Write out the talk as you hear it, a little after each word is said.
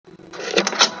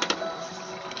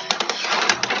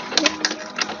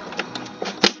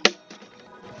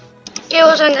Hey,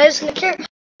 what's on, guys? Nick here.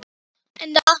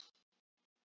 And let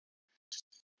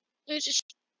me just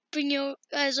bring you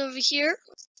guys over here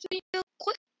real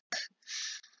quick.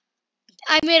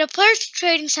 I made a player's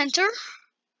trading center.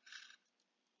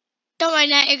 Don't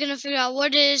mind that, you're gonna figure out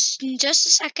what it is in just a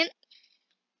second.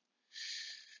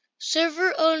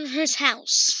 Server owner's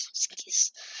house.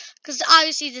 Because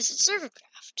obviously this is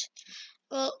Servercraft.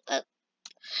 Well, and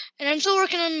I'm still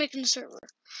working on making a server.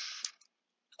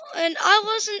 And I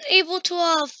wasn't able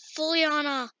to fully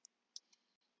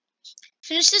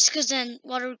finish this because then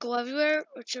water would go everywhere,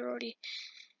 which it already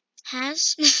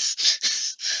has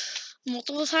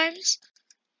multiple times.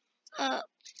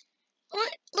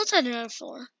 Let's add another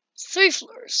floor. 3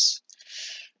 floors.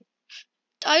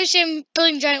 Obviously, I'm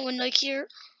building a giant window here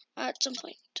at some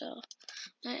point. You know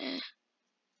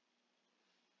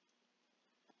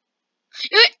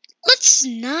what? Let's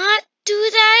not do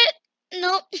that.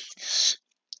 Nope.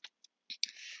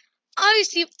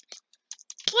 Obviously,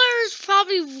 players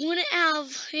probably wouldn't have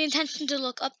the intention to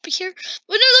look up here.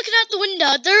 When they're looking out the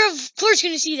window, they're of course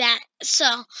going to see that.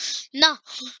 So, no.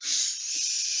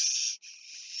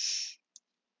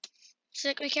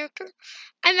 Select my character.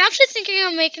 I'm actually thinking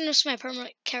of making this my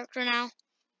permanent character now.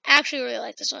 I actually really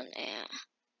like this one. Yeah.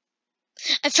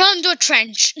 I fell into a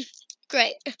trench.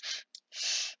 Great.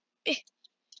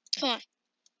 Come on.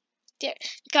 There.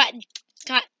 Got it.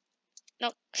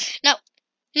 No. No.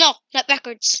 No. Not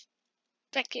backwards.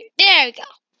 Back here. There we go.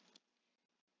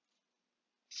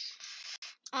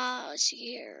 Let's see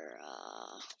here.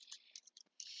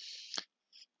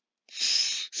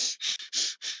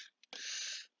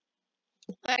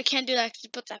 I can't do that because you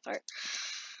put that part.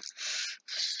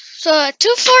 So, a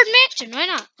 2-floor mansion. Why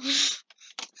not?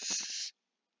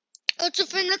 Also,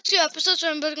 for the next 2 episodes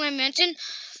when I'm building my mansion,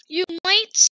 you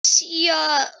might see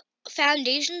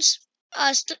foundations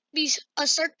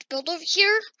start to build over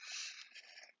here,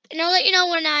 and I'll let you know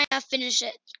when I finish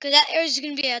it, because that area is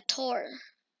gonna be a tour.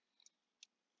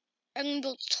 I'm gonna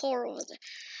build a tour over there.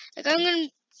 Like I'm gonna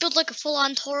build like a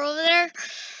full-on tour over there.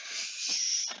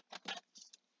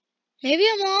 Maybe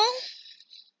a mall.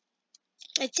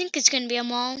 I think it's gonna be a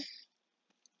mall.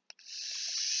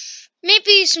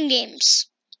 Maybe some games,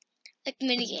 like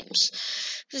mini games.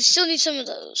 I still need some of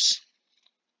those.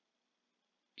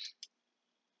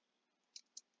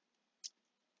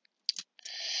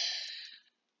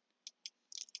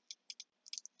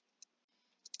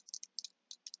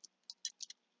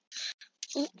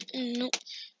 Oh, no.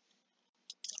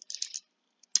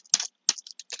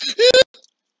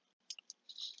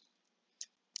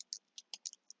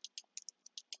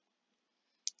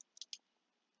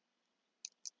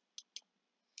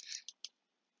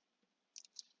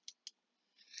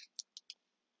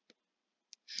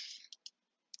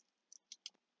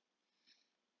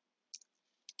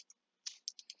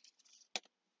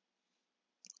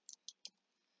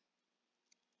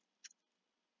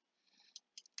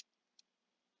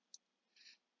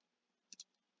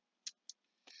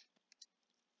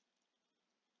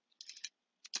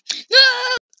 No!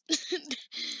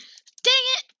 Dang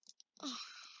it!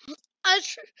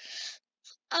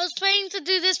 I was planning to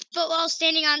do this, but while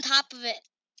standing on top of it.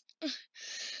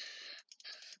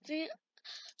 So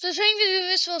I was trying to do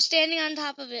this while standing on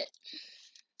top of it.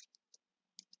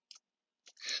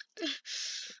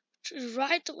 Just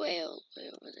ride the whale way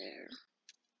over there.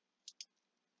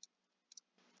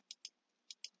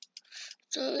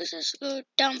 So this has to go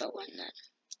down by 1 then.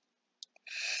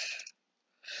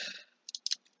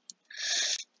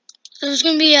 There's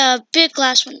gonna be a big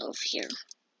glass window over here.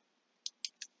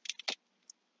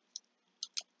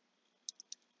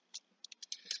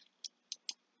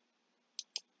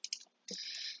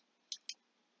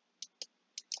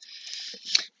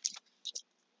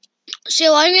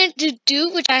 So what I'm going to do,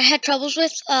 which I had troubles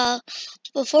with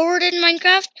before in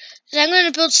Minecraft, is I'm going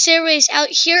to build stairways out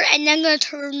here, and then I'm going to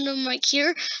turn them right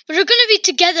here. But they're going to be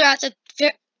together at the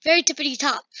very tippity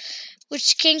top,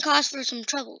 which can cause for some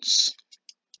troubles.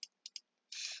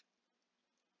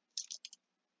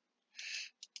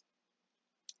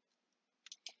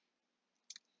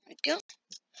 There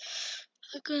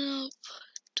we go.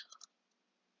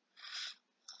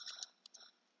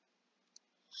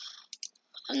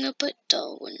 I'm gonna put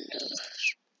the windows.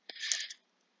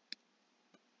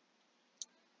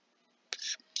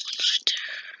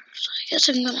 So I guess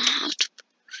I'm gonna have to.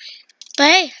 But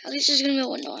hey, at least there's gonna be a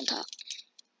window on top.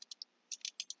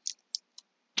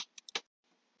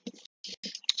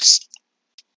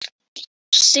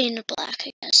 Stain the black,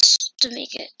 I guess, to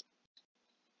make it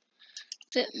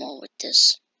fit more with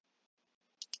this.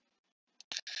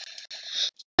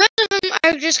 The rest of them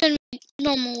are just gonna be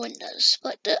normal windows,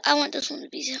 but I want this one to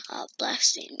be black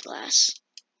stained glass.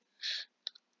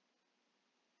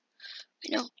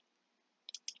 No,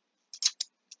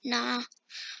 nah,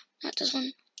 not this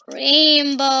one.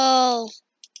 Rainbow.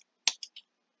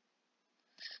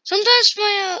 Sometimes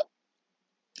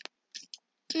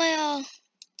my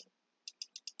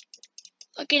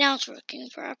okay, now it's working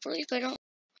properly, but I don't.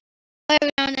 Every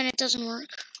now and then it doesn't work.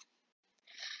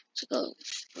 So go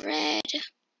red.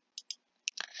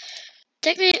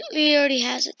 Technically, it already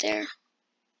has it there.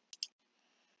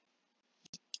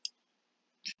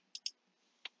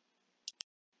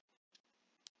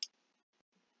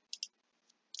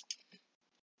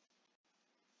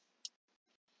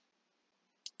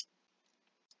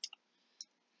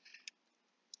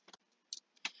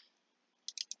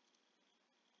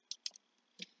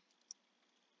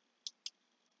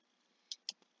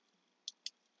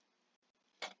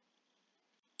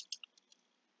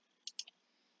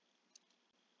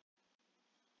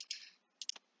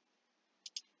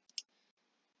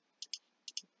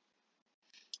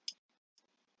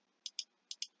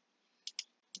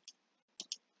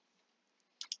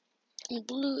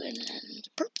 Blue and then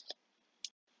purple.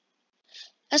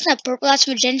 That's not purple, that's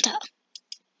magenta.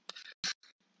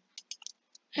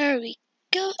 There we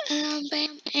go, and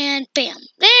bam, and bam.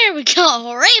 There we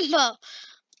go, rainbow.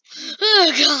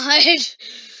 Oh god.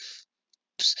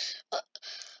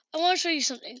 I want to show you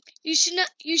something. You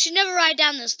should never ride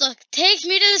down this. Look, take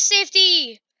me to the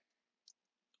safety.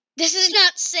 This is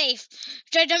not safe.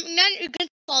 Try jumping down, you're gonna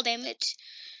fall damage.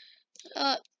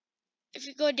 If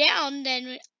you go down,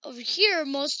 then over here,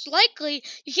 most likely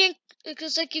you can't,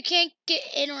 because like you can't get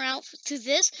in or out through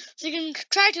this. So you can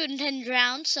try to intend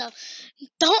drown. So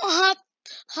don't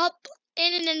hop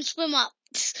in and then swim up.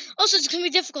 Also, it's gonna be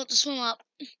difficult to swim up.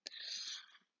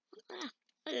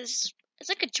 It's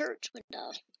like a church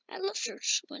window. I love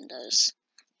church windows.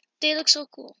 They look so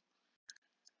cool.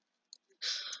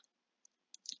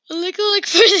 Like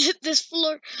for this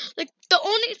floor, like the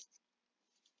only.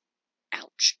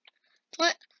 Ouch.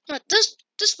 What? No,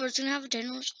 this floor's gonna have a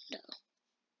generous window.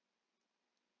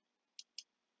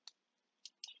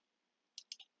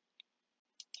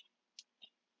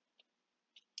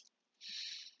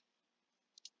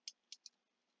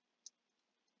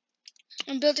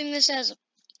 I'm building this as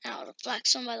out of black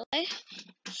stone, by the way.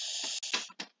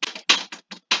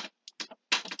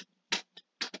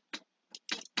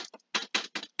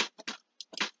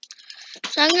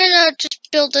 So I'm gonna just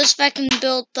build this if I can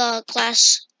build the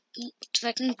glass, if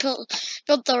I can build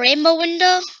the rainbow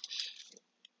window.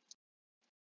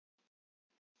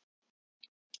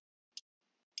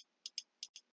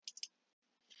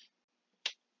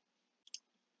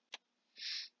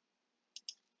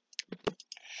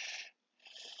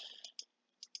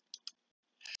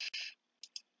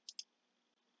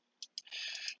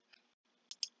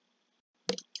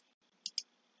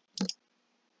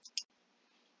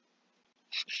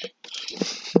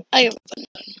 I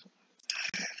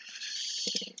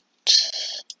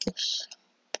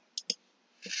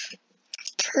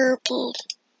purple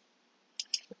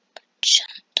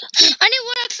magenta. I need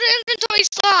one extra inventory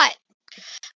slot.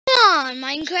 Come on,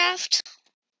 Minecraft.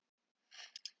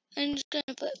 I'm just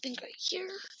gonna put a pink right here.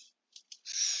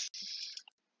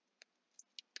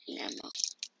 Ammo.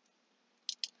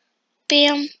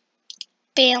 Bam,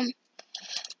 bam,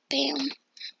 bam.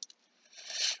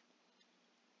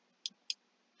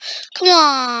 Come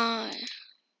on.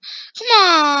 Come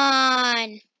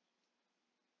on.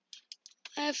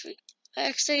 I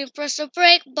accidentally pressed the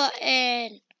brake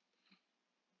button.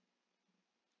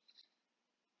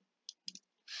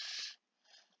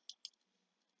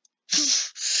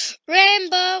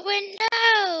 Rainbow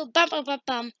window. Bum bum bum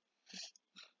bum.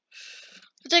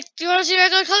 It's like, do you want to see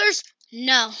regular colors?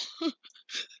 No.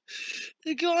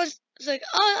 It's like,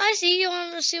 oh, I see. You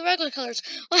want to see regular colors.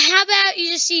 Well, how about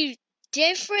you just see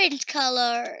different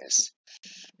colors?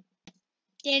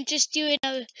 Then just doing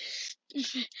a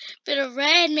bit of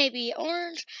red, maybe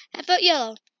orange. How about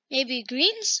yellow? Maybe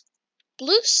greens,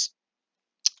 blues,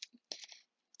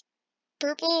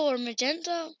 purple or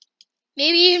magenta.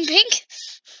 Maybe even pink.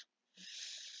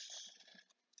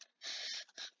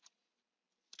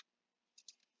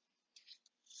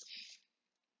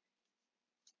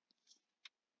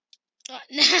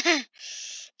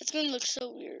 It's gonna look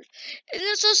so weird. And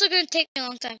it's also gonna take me a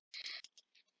long time.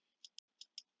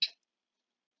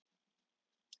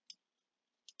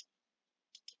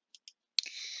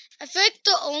 I feel like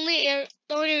the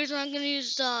only reason I'm gonna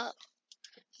use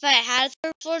if I had a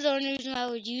third floor, the only reason I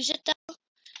would use it though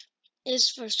is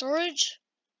for storage.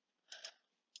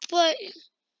 But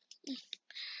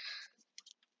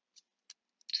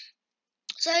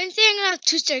So I think I'm gonna have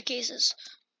 2 staircases.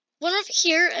 One over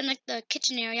here in like the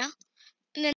kitchen area,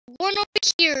 and then one over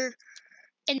here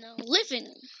in the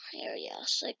living area,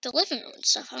 so like the living room and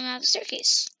stuff. I'm gonna have a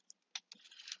staircase.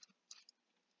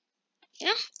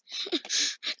 Yeah,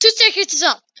 2 staircases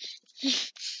up. You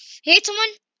hate someone?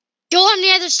 Go on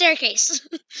the other staircase.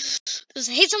 Just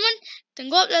hate someone?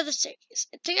 Then go up the other staircase.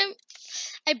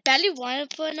 I badly want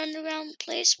to put an underground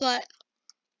place, but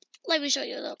let me show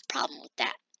you the problem with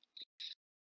that.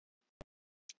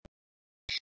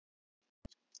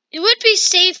 It would be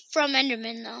safe from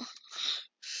Enderman, though.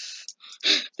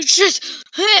 It's just,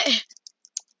 hey,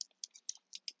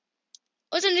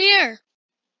 what's in here?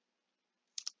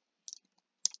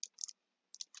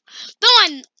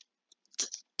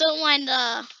 Don't mind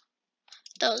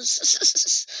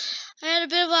those. I had a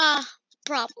bit of a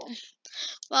problem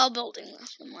while building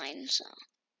the mine, so.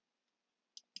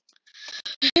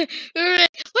 Wait, I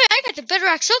got the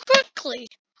bedrock so quickly.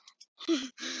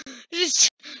 Just,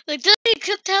 like, did he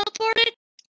get teleported?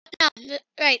 No,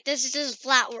 right, this is just a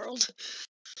flat world.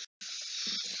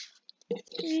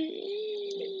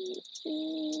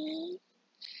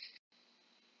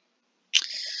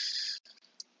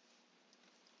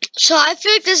 So I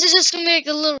feel like this is just gonna make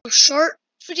a little short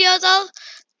video though,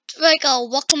 like a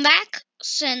welcome back,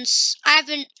 since I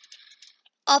haven't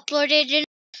uploaded in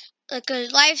like a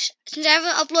since I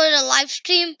haven't uploaded a live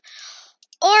stream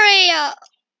or a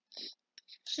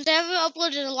since I haven't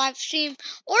uploaded a live stream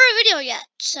or a video yet.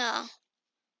 So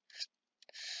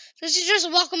this is just a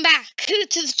welcome back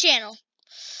to the channel.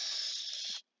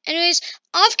 Anyways,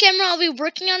 off camera I'll be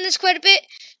working on this quite a bit.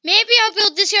 Maybe I'll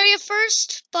build this area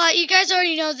first, but you guys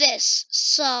already know this,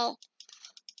 so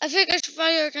I think I should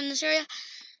probably work on this area.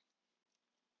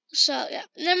 So yeah,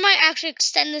 and then might actually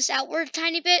extend this outward a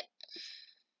tiny bit.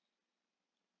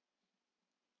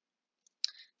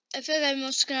 I feel like I'm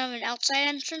also gonna have an outside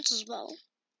entrance as well.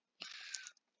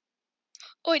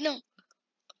 Oh wait, no.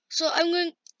 So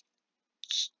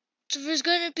there's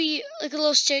gonna be like a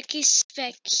little staircase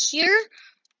back here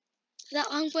that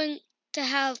I'm going to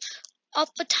have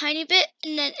up a tiny bit,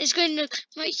 and then it's going to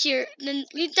right here, and then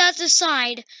lead that to the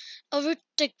side over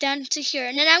like down to here,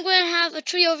 and then I'm going to have a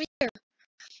tree over here.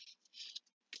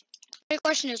 The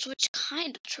question is, which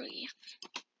kind of tree?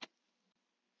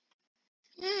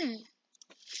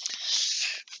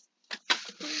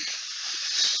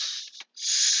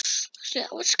 Yeah,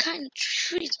 which kind of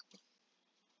tree?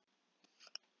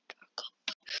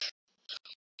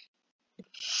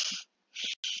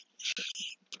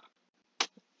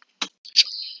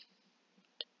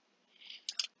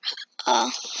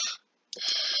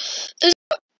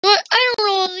 But I don't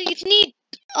really need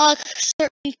a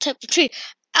certain type of tree.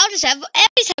 I'll just have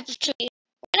any type of tree.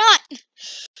 Why not?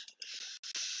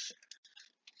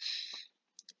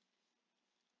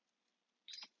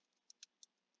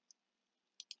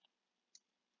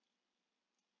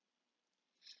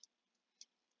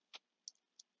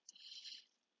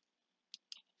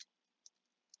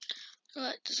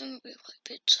 Alright, this is gonna be quite a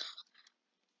bit.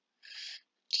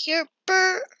 Deer,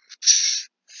 birch,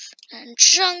 and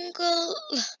jungle.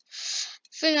 I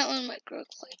think that one might grow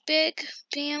quite big.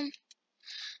 Bam.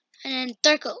 And then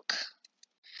dark oak.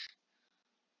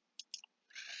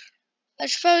 I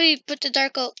should probably put the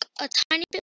dark oak a tiny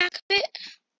bit back a bit.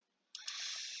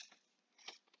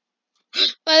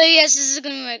 But yes, this is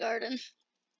gonna be my garden.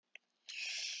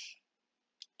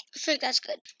 I think that's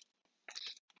good.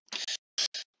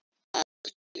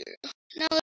 Now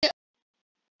let's get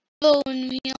bone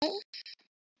meal.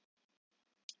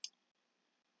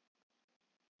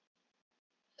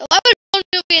 Why would bone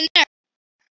meal be in there?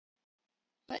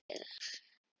 Wait.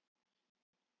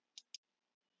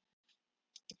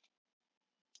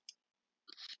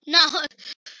 No,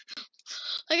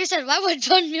 like I said, why would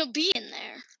bone meal be in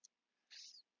there?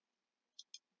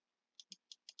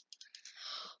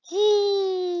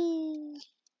 Ooh.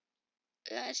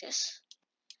 Yes.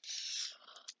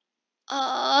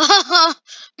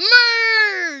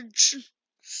 Merge!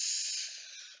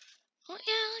 Oh,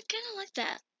 yeah, I kind of like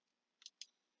that.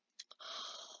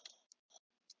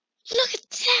 Look at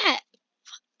that!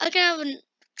 I can have a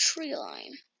tree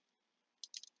line.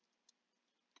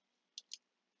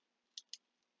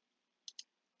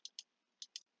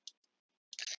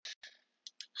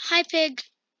 Hi, pig.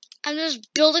 I'm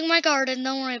just building my garden.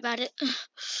 Don't worry about it. And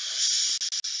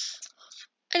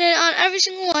then on every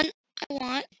single one, I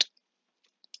want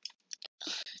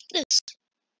this.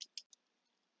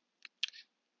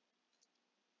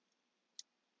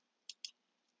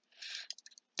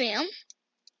 Bam.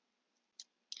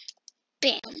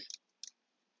 Bam.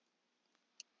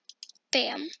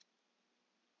 Bam.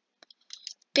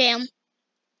 Bam.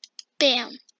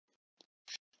 Bam.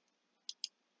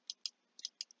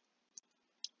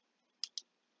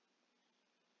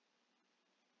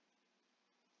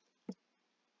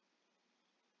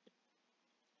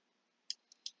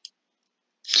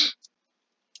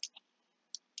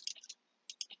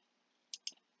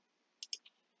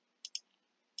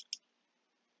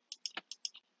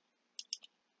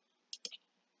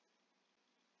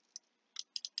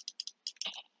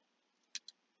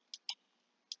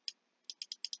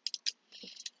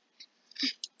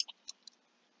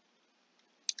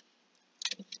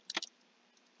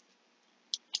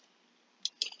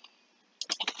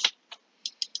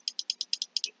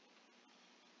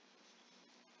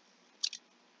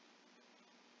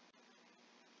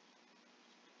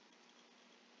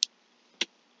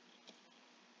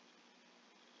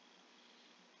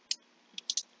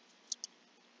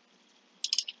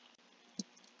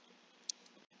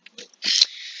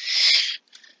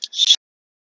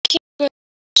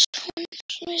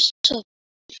 So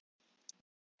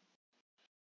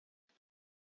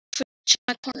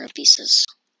my corner pieces.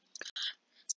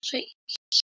 So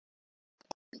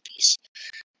piece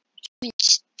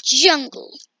means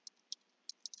jungle.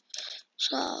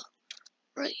 So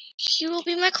right here will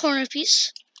be my corner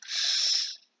piece.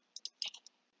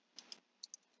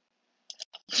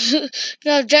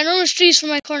 Now general trees for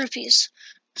my corner piece.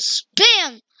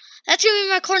 Bam! That's gonna be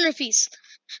my corner piece.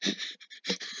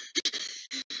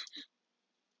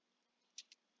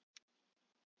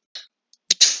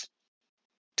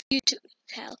 YouTube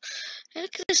pal.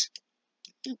 Look at this.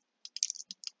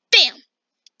 Bam!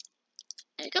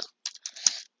 There you go.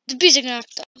 The bees are gonna have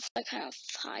to fly kind of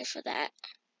high for that.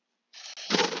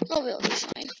 Oh, we'll be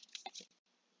fine.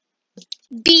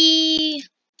 Bee.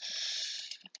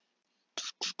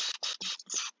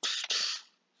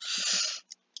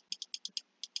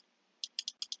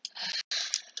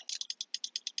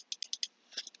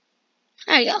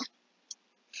 There you go.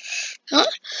 Huh?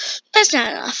 That's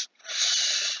not enough.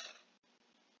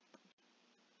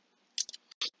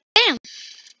 Bam!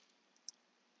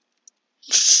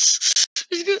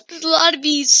 There's a lot of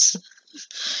bees.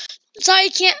 Sorry, I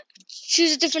can't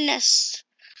choose a different nest.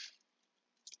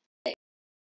 Like,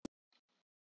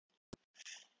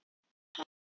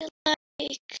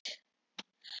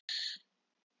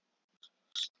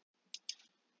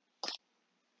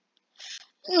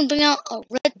 I'm gonna bring out a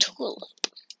red tulip.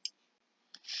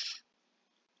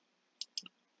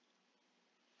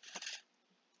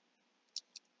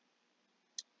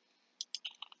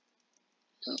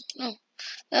 No,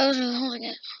 that wasn't holding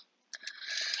it.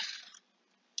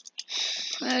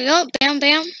 There we go. Bam,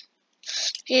 bam.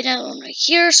 Get that one right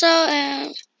here, so,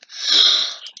 and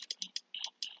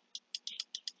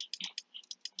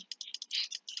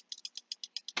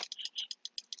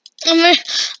I'm a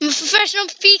professional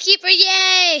beekeeper,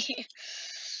 yay!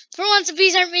 For once, the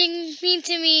bees aren't being mean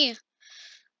to me.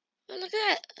 Oh, look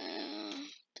at that.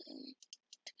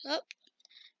 Oh.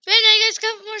 But now you guys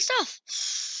got more stuff.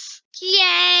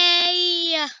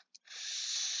 Yay!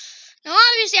 Now,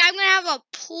 obviously, I'm going to have a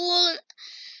pool.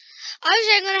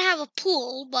 Obviously, I'm going to have a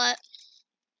pool, but,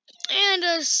 and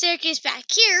a staircase back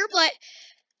here, but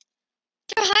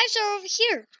their hives are over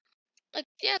here. Like,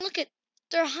 yeah, look at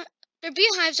their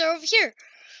beehives are over here.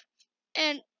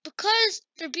 And because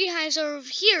their beehives are over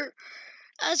here,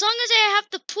 as long as I have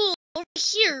the pool over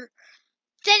here,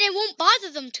 then it won't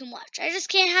bother them too much. I just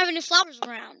can't have any flowers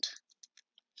around.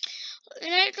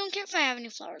 And I don't care if I have any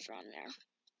flowers around there.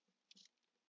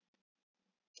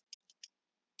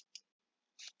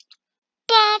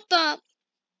 Ba, ba,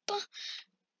 ba.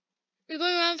 We're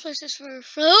going around places for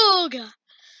Froga.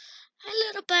 Hi,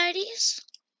 little birdies.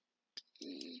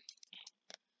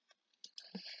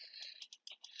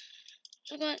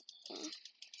 I'm going to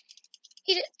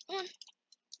eat it. Come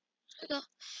on.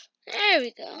 There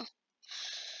we go.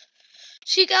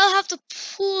 So you gotta have to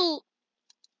pull.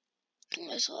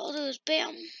 So all I'll do is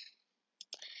bam.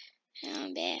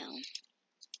 And bam.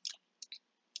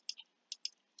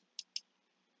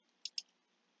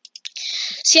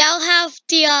 See, I'll have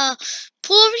the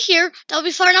pool over here. That'll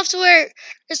be far enough to where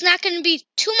there's not going to be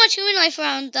too much human life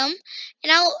around them.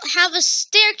 And I'll have a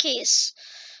staircase,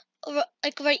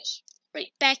 like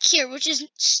right back here, which is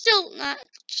still not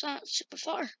super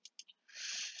far.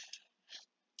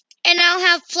 And I'll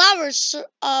have flowers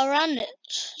around it.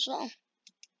 So,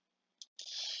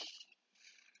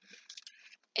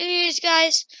 anyways,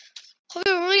 guys, hope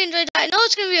you really enjoyed that. I know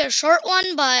it's going to be a short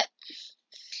one, but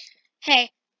hey,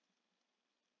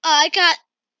 I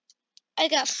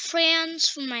got friends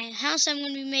from my house. I'm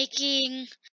going to be making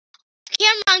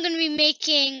camera. I'm going to be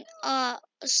making a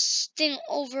thing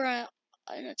over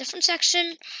in a different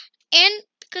section, and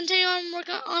continue on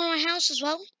working on my house as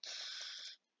well.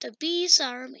 The bees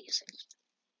are amazing.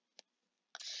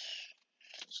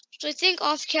 So I think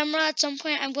off camera at some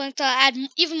point I'm going to add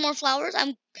even more flowers.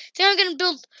 I'm going to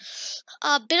build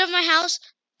a bit of my house.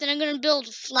 Then I'm going to build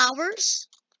flowers.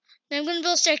 Then I'm going to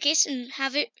build a staircase and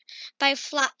have it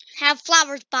have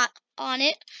flowers on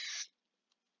it.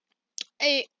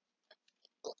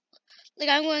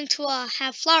 I'm going to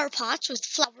have flower pots with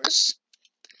flowers.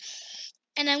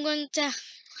 And I'm going to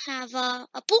have a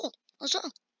pool as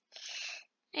well.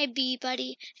 Hey, bee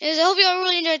buddy. Anyways, I hope you all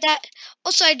really enjoyed that.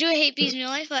 Also, I do hate bees in real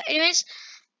life, but anyways,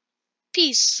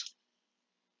 peace.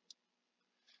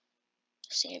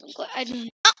 Save and quit. I do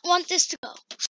not want this to go.